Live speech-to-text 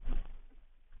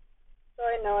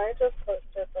know I just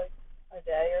posted like a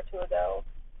day or two ago,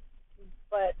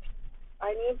 but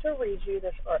I need to read you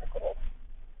this article.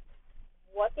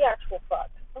 What the actual fuck?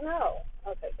 Oh no.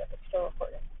 Okay, good. It's still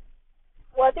recording.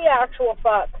 What the actual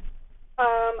fuck?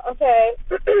 Okay.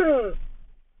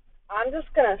 I'm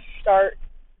just gonna start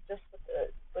just with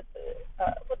the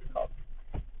what's it called?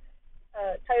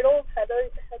 Title,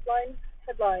 headline.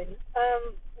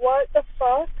 What the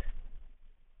fuck?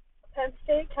 A Penn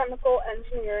State chemical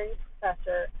engineering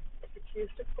professor is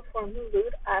accused of performing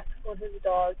lewd acts on his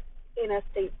dog in a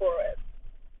state forest.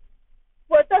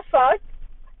 What the fuck?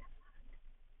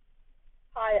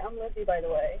 Hi, I'm Lizzie, by the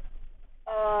way.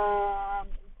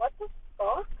 What the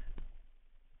fuck?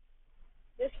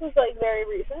 This was like very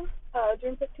recent.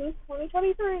 June 15th,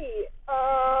 2023.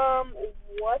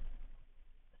 What?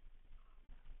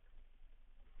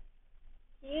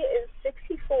 He is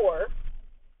 64.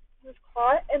 He was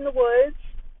caught in the woods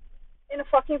in a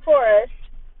fucking forest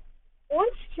on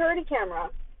security camera,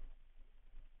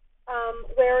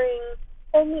 wearing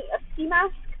only a ski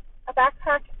mask, a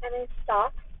backpack, and his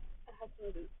socks and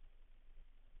hiking boots.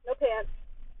 No pants.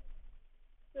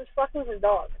 He was fucking his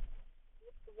dog.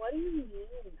 What do you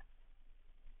mean?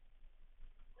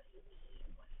 What do you mean?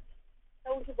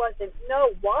 No, he wasn't.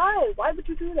 No, why? Why would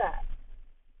you do that?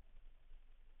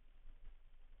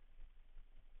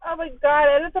 Oh my god,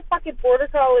 and it's a fucking border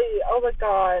collie. Oh my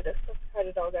god, that's the kind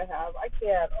of dog I have. I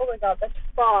can't. Oh my god, that's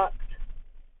fucked.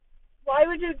 Why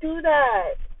would you do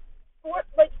that?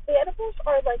 Like, the animals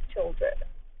are like children.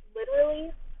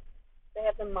 Literally, they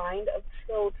have the mind of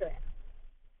children.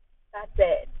 That's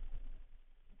it.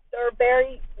 They're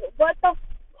very. What the?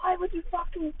 Why would you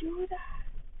fucking do that?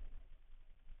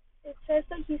 It says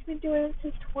that he's been doing it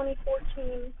since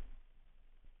 2014.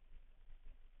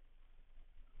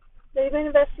 They've been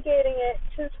investigating it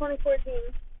since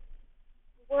 2014.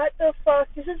 What the fuck?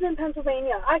 This is in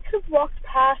Pennsylvania. I could have walked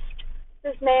past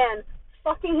this man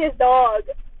fucking his dog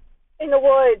in the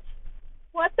woods.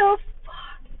 What the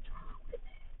fuck is wrong with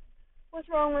him? What's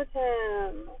wrong with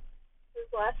him?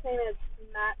 His last name is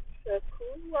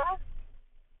Matsukura?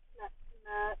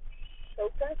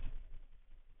 Matsokas?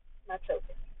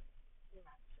 Matsokas.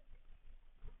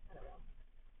 I don't know.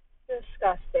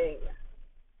 Disgusting.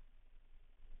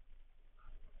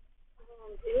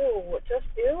 Ew. Just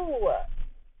ew.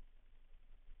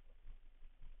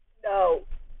 No.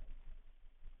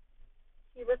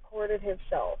 He recorded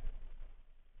himself.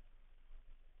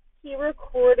 He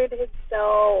recorded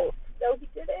himself. No, he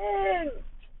didn't.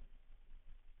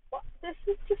 What? This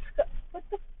is disgusting. What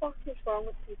the fuck is wrong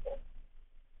with people?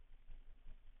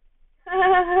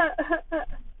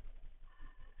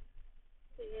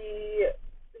 He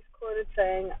is quoted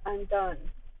saying, "I'm done.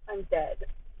 I'm dead."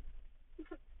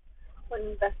 When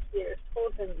investigators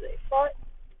told him they fought,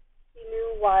 he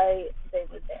knew why they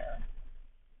were there.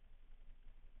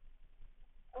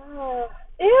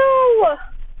 Ew!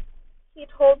 He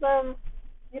told them,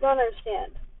 "You don't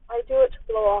understand. I do it to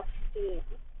blow off steam."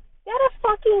 Get a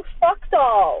fucking fuck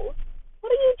doll!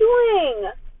 What are you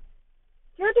doing?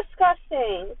 You're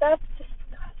disgusting. That's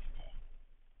disgusting.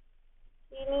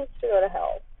 He needs to go to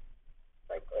hell,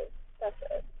 frankly. That's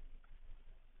it.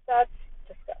 That's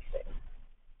disgusting.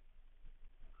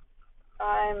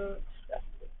 I'm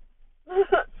disgusted.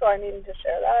 So I needed to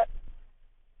share that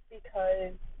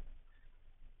because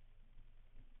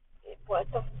what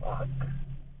the fuck?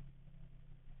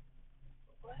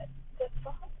 What the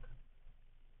fuck?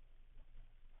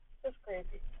 That's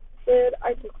crazy. Dude,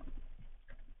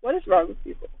 what is wrong with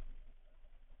people?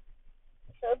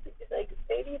 So, like,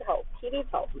 they need help. He needs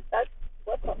help. That's,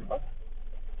 what the fuck?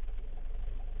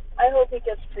 I hope he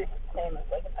gets treated the same as,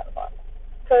 like, a pedophile.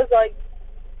 Because, like,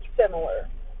 similar.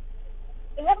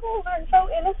 The animals are so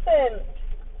innocent.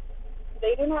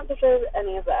 They do not deserve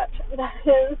any of that. That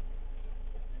is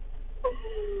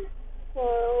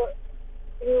so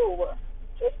ew.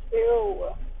 Just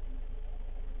ew.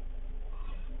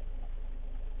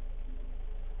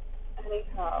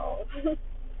 Anyhow.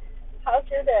 How's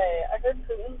your day? I heard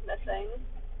Putin's missing.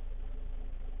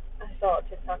 I saw a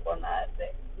TikTok one that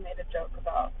they made a joke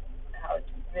about how it's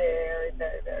very,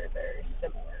 very, very, very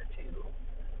similar to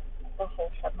the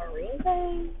whole submarine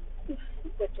thing.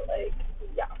 Which, like,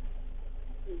 yeah.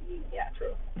 Yeah,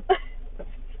 true.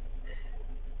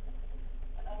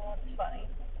 It's funny.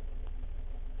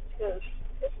 Because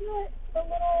isn't it a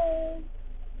little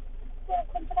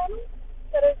coincidental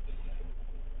that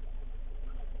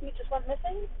he just went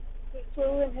missing? He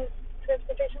flew in his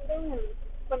transportation thing and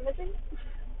went missing?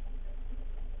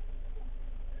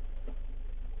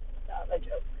 Not a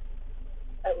joke.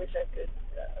 I wish I could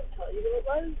tell you who it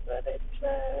was, but it's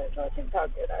a TikTok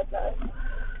kid, I bet.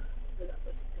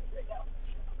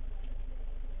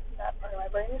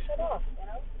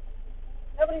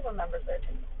 nobody remembers their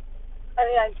teeth. I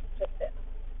mean, I just did,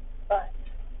 but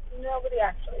nobody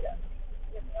actually does.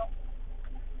 You know,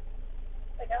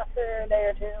 like after a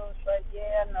day or two, it's like,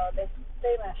 yeah, no, they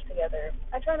mesh together.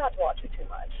 I try not to watch it too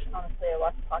much. Honestly, I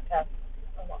watch podcasts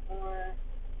a lot more.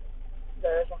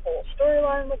 There's a whole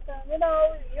storyline with them. You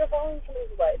know, you're following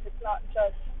somebody's life. It's not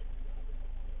just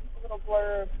a little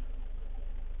blurb,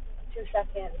 2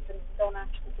 seconds, and you don't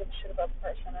actually give a shit about the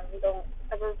person, and you don't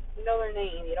ever know their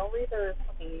name. You don't read their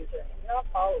fucking username. You're not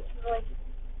following, like,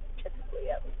 typically,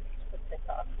 at least, with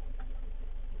TikTok.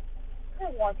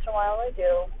 And once in a while I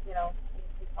do, you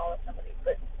follow somebody.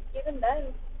 But even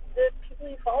then, the people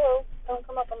you follow don't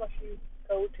come up unless you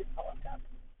go to follow them.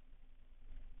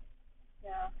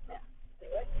 Yeah.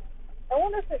 Anyway, I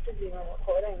wonder if this is even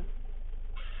recording.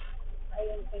 I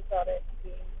didn't think about it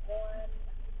being on.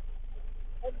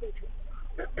 Let's see.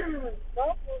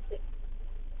 Well, we'll see.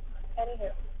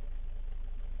 Anywho,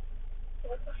 it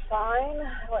was fine.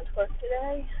 I went to work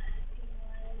today,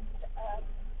 and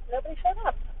nobody showed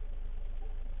up.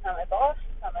 Not my boss,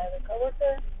 not my other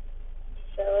coworker.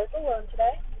 So I was alone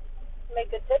today. Made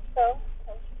good tips though.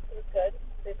 It was good.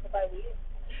 They provide weed.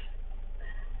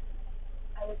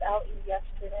 I was out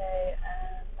yesterday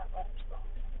and that was wrong.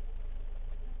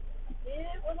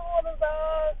 It was a lot of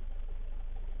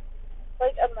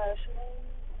like emotional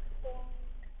thing.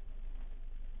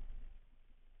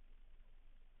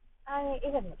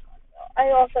 Even this one though. I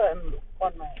also am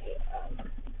on my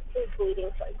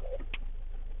bleeding cycle,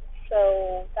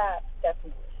 so that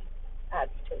definitely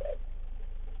adds to it.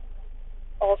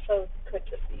 Also, could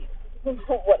just be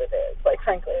what it is. Like,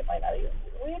 frankly, it might not even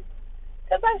be the weed.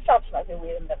 Because I stopped smoking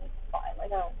weed and been fine.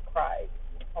 Like, I don't cry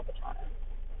all the time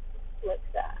like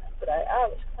that. But I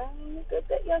was crying a good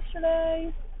bit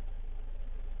yesterday.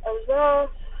 I was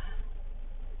off.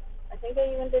 I think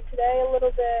I even did today a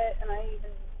little bit, and I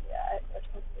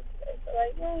smoked it today. So,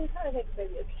 like, yeah, I think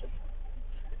maybe it's just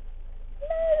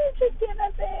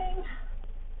a thing.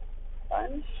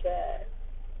 Fun shit.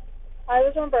 I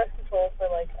was on birth control for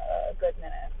like a good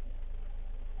minute.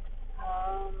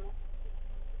 Um,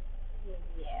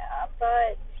 yeah,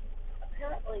 but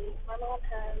apparently my mom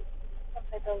has some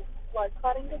type of blood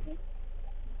clotting disease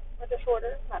or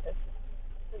disorder, not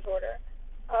disorder.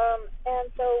 And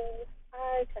so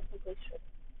I technically should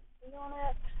be on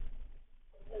it.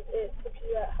 It puts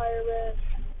you at higher risk,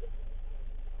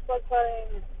 blood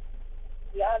clotting,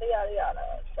 yada yada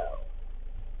yada. So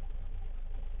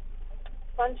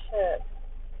fun shit.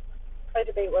 I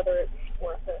debate whether it's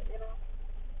worth it.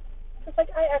 It's like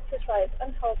I exercise,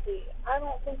 I'm healthy. I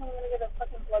don't think I'm gonna get a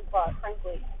fucking blood clot,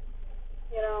 frankly.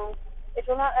 You know, if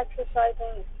you're not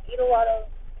exercising, eat a lot of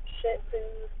shit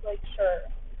food, like sure,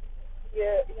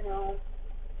 yeah,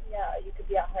 you could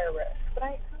be at higher risk. But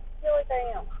I feel like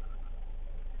I am.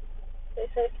 They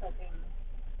say smoking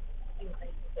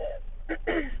increases it.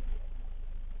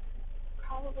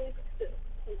 Probably because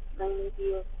it drains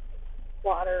you of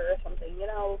water or something.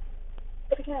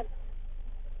 But again,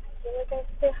 I feel like I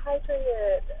stay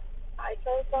hydrated. I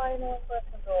felt fine on birth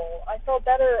control. I felt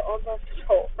better on birth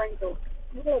control, frankly.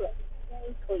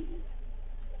 Please.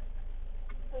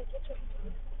 Like, it just,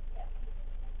 yeah.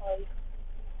 Like,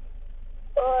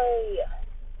 boy.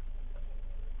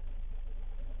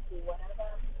 Whatever.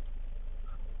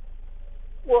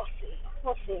 We'll see.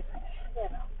 We'll see. You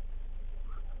know.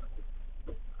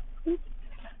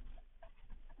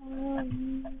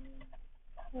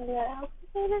 Yeah, how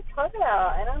can they talk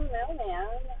about? I don't know, man.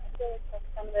 I feel like that's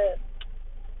kind of it.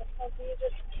 That's might be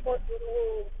just a short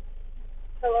little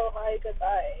hello, hi,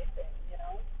 goodbye thing.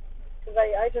 Because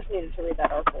I just needed to read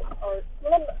that article. I'm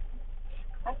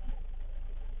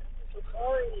so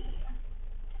sorry.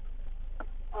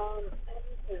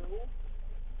 Anywho,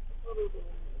 what was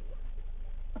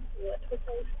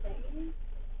I saying?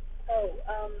 Oh,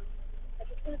 I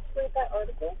just wanted to read that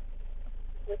article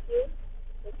with you,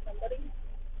 with somebody,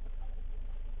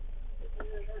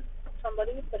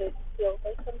 but it feels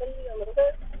like somebody a little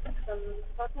bit. So I'm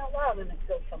talking out loud and it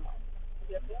feels someone.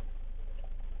 Do you feel?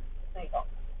 There you go.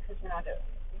 Because you're not doing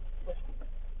it.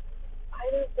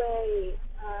 Either way,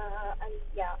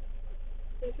 yeah.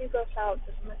 Please do gross out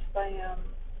as much as I am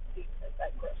because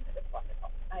that gross could have fucked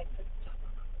up.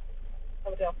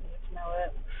 Somebody else needs to know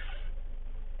it.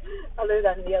 Other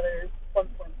than the other 1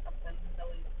 point something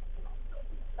million,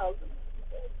 thousands of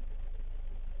people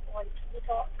on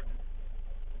TikTok.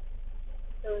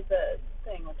 There was a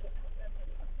thing on TikTok that I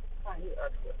find the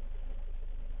article.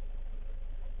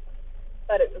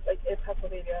 But it was like in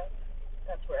Pennsylvania,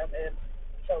 that's where I'm in.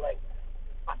 So like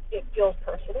it feels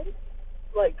personal.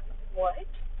 Like what?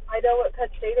 I know what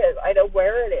Penn State is. I know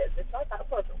where it is. It's not that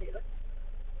far from here.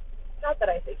 Not that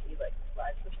I think he like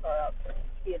flies as far out to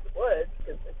be in the woods,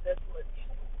 because like this woods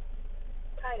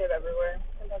kind of everywhere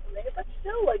in Pennsylvania, but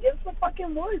still, like it's the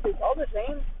fucking woods. It's all the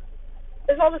same.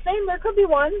 It's all the same. There could be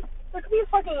one. There could be a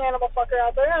fucking animal fucker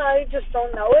out there, and I just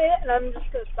don't know it, and I'm just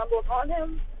gonna stumble upon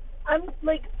him. I'm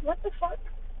like, what the fuck?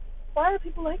 Why are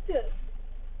people like this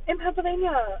in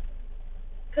Pennsylvania?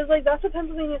 Because like that's a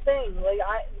Pennsylvania thing. Like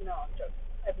no, I'm joking.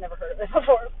 I've never heard of it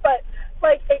before, but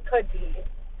like it could be.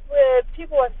 With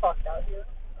people are fucked out here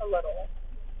a little,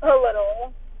 a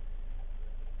little.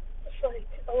 It's like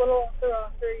a little off the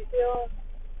rocker. You feel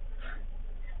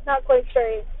not quite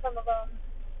straight. Some of them,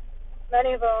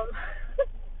 many of them.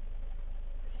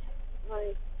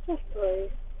 Like just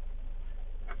like.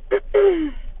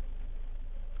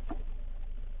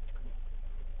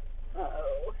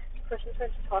 Oh, this person tried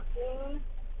to talk to me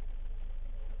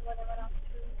when I went out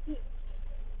to eat.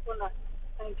 Well, not.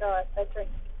 Thank God I drank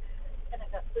and I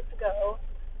got food to go.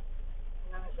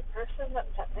 And there was a person that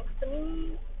sat next to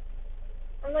me.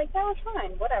 I'm like, that was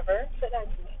fine, whatever. Sit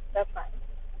next to me, that's fine.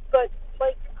 But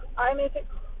like, I make it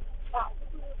not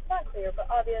clear, but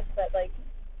obvious that like,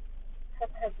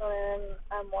 have headphone,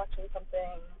 I'm watching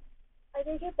something. I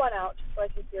can keep one out just so I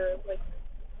can hear like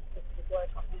if people are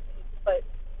talking to me. But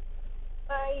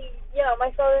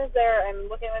my phone is there. I'm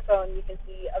looking at my phone. You can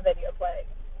see a video playing.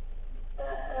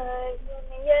 Uh,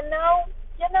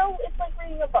 it's like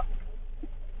reading a book.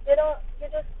 You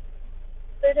just,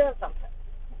 they're doing something.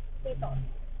 Please don't.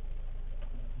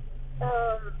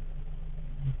 Um,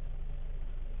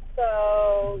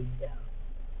 so,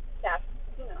 yeah,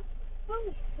 you know. Oh,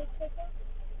 is he taking?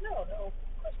 No, of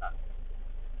course not.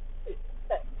 Please,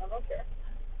 stay. I don't care.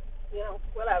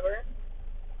 Whatever.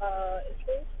 It's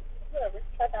please, whatever.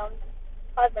 Sat down.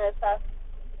 5 minutes passed.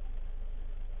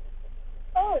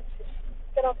 Oh, it's just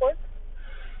get off work.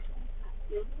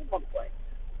 Mm-hmm. 1 point.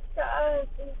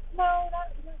 No, not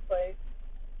quite.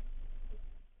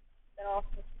 Been off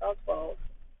since about 12.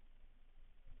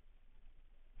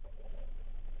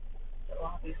 So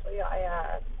obviously I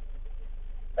asked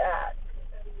back.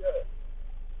 And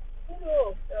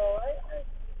so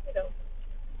you know,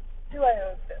 do I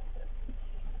own business?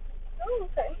 Oh,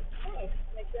 okay, nice.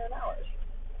 Make your own hours.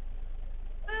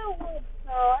 Oh, well,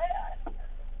 no, I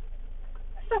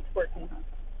stopped working.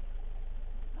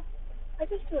 I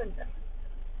just do investments.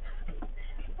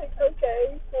 Like,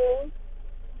 okay, cool.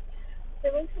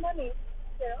 They make some money,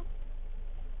 you know?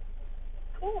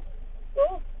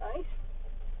 Cool, nice.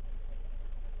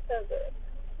 So good.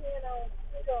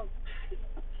 I don't.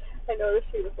 I noticed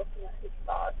he was looking at his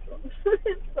thoughts on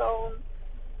his phone.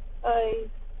 I,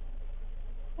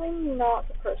 I'm not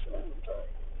the person I'm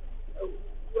enjoying. No.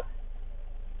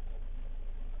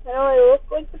 I know I look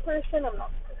like the person, I'm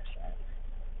not the person.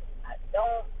 I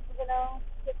don't,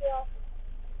 get me off.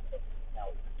 No,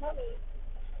 not me.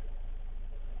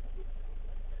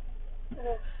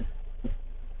 Ugh.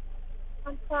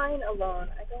 I'm fine alone.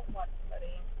 I don't want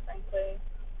somebody, frankly.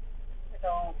 I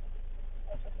don't.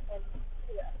 I just,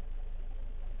 yeah,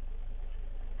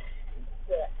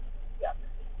 yeah, yeah.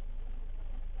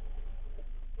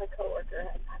 My coworker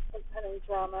has having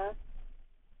drama.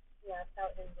 He asked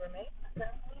out his roommate,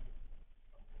 apparently.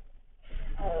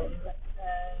 And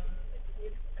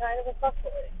he's kind of a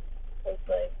fuckboy. So it's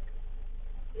like,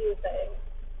 he was saying,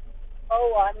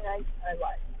 oh, I mean, I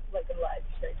lied. Like, I lied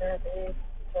straight to her face.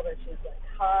 Told her she's, like,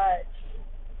 hot,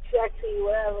 sexy,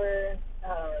 whatever. I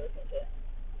don't really think it.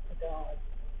 I don't.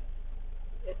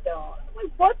 It don't. I'm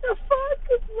like, what the fuck?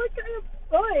 What kind of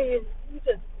boy? You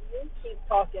keep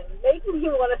talking. Make me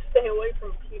want to stay away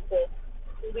from people,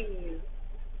 please.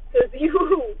 Because you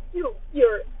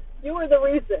are the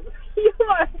reason. You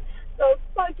are the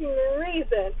fucking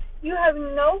reason. You have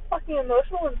no fucking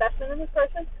emotional investment in this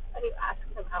person, and you ask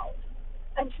them out.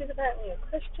 And she's apparently a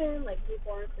Christian, like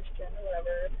reborn Christian or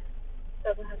whatever.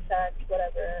 Doesn't have sex,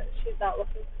 whatever. She's not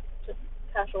looking just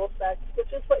casual sex,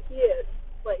 which is what he is,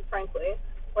 like frankly,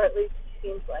 or at least he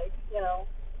seems like,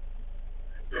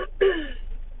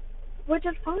 which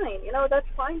is fine. That's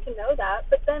fine to know that,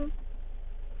 but then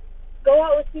go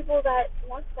out with people that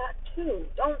want that too.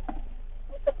 Don't.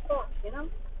 What the fuck,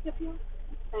 If you.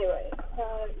 Anyway,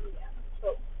 yeah.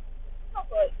 So, not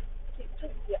like,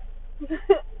 just yeah.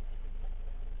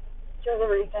 For the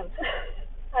reasons.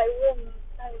 I will.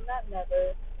 I'm not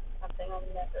never. Something I'll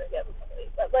never get with somebody,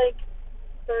 but like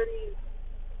 30s,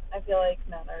 I feel like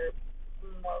men are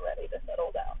more ready to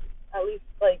settle down. At least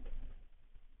like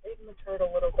they've matured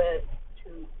a little bit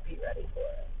to be ready for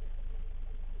it.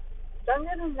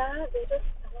 Younger than that, they just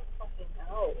don't fucking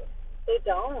know. They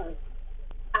don't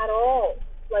at all.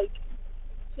 Like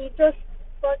he just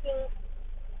fucking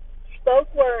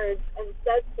spoke words and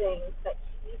said things that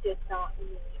he did not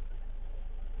mean.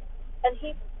 And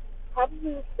he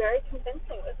probably was very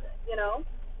convincing with it, you know?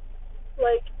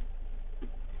 Like,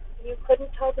 you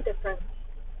couldn't tell the difference.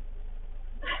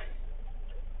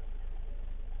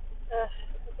 That's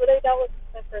what I dealt with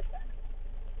my first ex.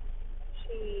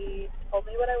 She told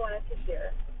me what I wanted to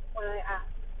hear when I asked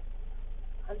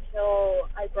until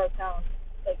I broke down,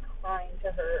 like crying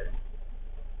to her,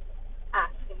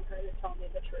 asking her to tell me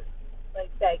the truth,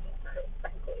 like begging her,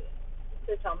 frankly,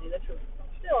 to tell me the truth.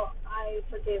 Still, I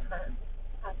forgave her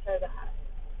after that.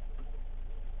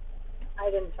 I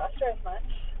didn't trust her as much.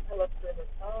 I looked through her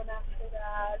phone after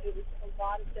that. It was a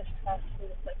lot of distrust. It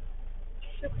was like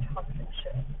super toxic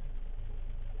shit.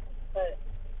 But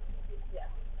yeah,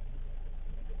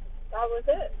 that was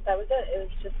it. That was it. It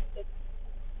was just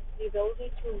the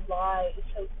ability to lie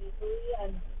so easily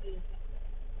and be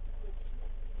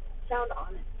sound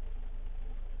honest.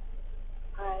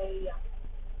 I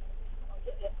don't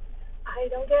get it. I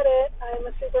don't get it. I'm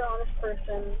a super honest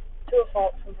person to a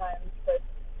fault sometimes, but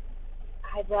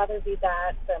I'd rather be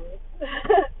that than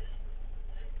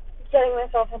getting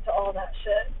myself into all that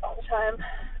shit all the time.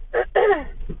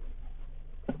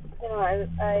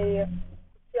 I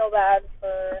feel bad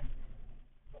for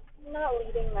not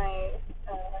leading my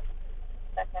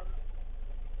second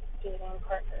dating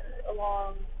partner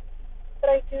along, but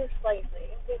I do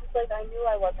slightly because like I knew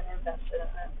I wasn't invested in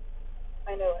it.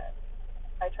 I knew it.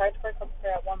 I tried to break up with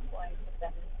her at one point, but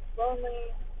then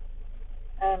lonely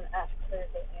and asked her to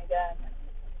date me again.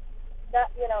 That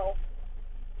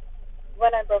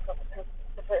when I broke up with her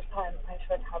the first time, I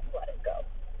should have let it go.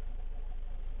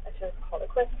 I should have called it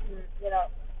quits and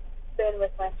been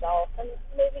with myself and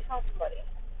maybe found somebody,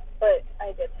 but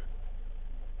I didn't.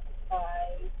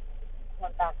 I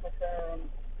went back with her and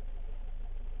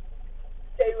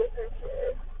stayed with her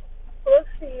for close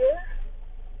to a year.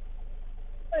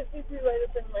 I think we might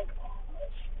have been like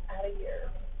almost at a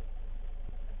year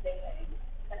of dating,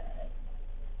 and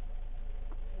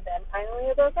then finally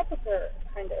I broke up with her,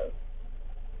 kind of.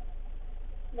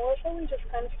 More so, we just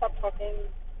kind of stopped talking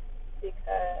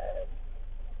because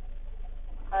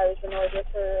I was annoyed with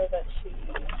her that she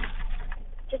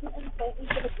didn't invite me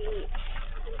to the beach.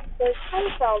 It was kind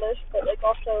of childish, but like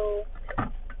also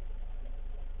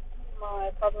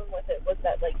my problem with it was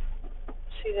that like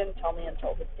she didn't tell me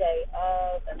until the day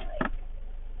of, and like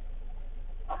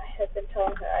I had been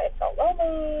telling her I felt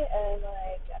lonely and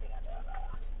like yada yada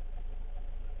yada.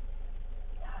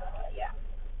 Yeah.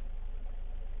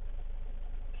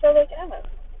 So like Emma,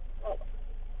 well,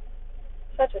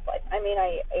 such is life. I mean,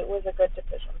 it was a good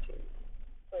decision to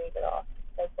break it off.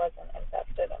 I wasn't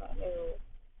invested, and I knew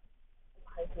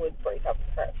I would break up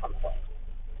with her at some point.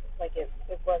 Like it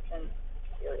wasn't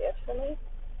serious for me.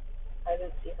 I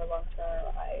didn't see her long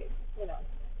term. You know,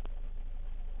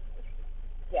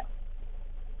 yeah.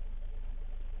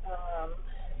 Um,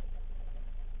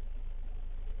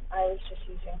 I was just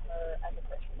using her as a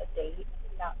person to date,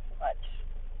 not so much,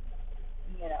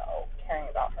 caring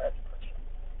about her as a person.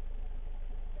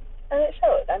 And it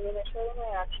showed. I mean, it showed in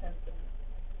my actions. And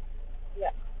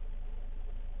yeah,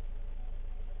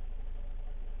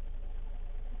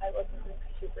 I wasn't like,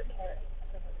 super caring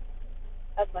for her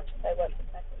as much as I was with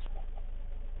my first one.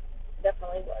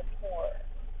 Definitely was more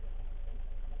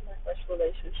my first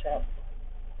relationship.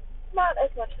 Not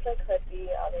as much as I could be,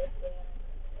 obviously. And,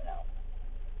 you know,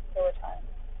 there were times,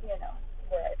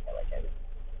 where I feel like I was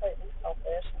slightly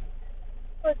selfish and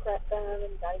regret them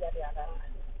and yada yada yada.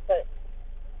 But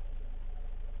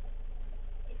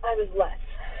I was less,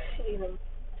 even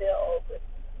still, with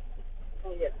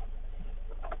my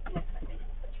second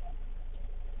person.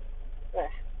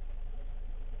 But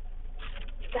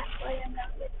that's why I'm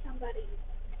not with somebody,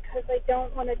 because I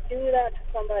don't want to do that to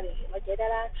somebody. Like it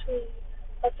had actually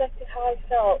affected how I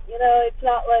felt. It's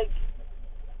not like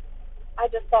I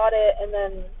just thought it and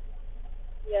then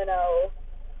you know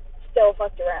still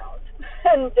fucked around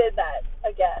and did that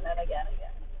again and again and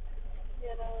again.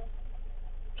 You know.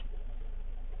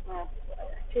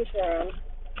 Whatever. Too soon.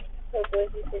 Hopefully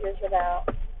he figures it out.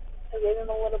 I gave him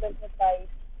a little bit of advice.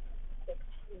 If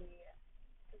he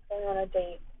is going on a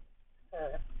date,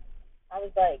 or I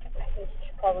was like, I think he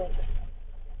should probably just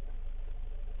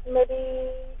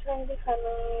maybe try and be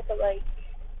friendly, but like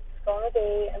go on a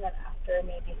date and then after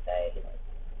maybe say like,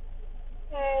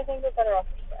 hey, I think we're better off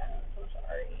as friends. I'm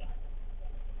sorry.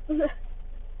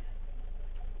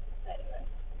 Anyway.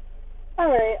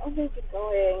 Alright, I'm gonna keep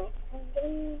going. I'm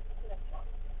getting next one.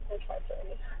 It's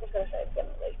 5:30. I was gonna say it's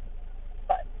getting late,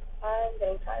 but I'm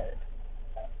getting tired.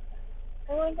 So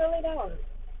I'm going to lay down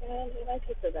and eat my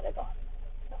pizza that I bought.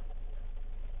 So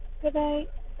good night.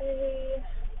 I,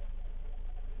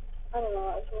 I don't know.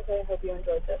 I was gonna say I hope you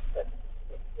enjoyed this, but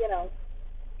you know,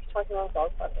 talking about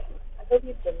dog fucking. I hope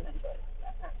you didn't enjoy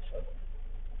that actually.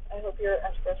 I hope you're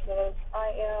as frustrated as I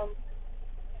am,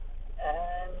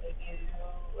 and you,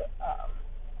 um,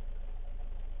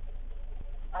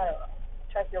 I don't know,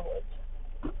 check your woods.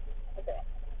 Okay.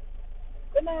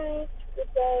 Good night.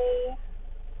 Good day.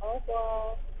 Au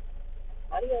revoir.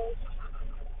 Adios.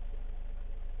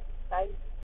 Bye.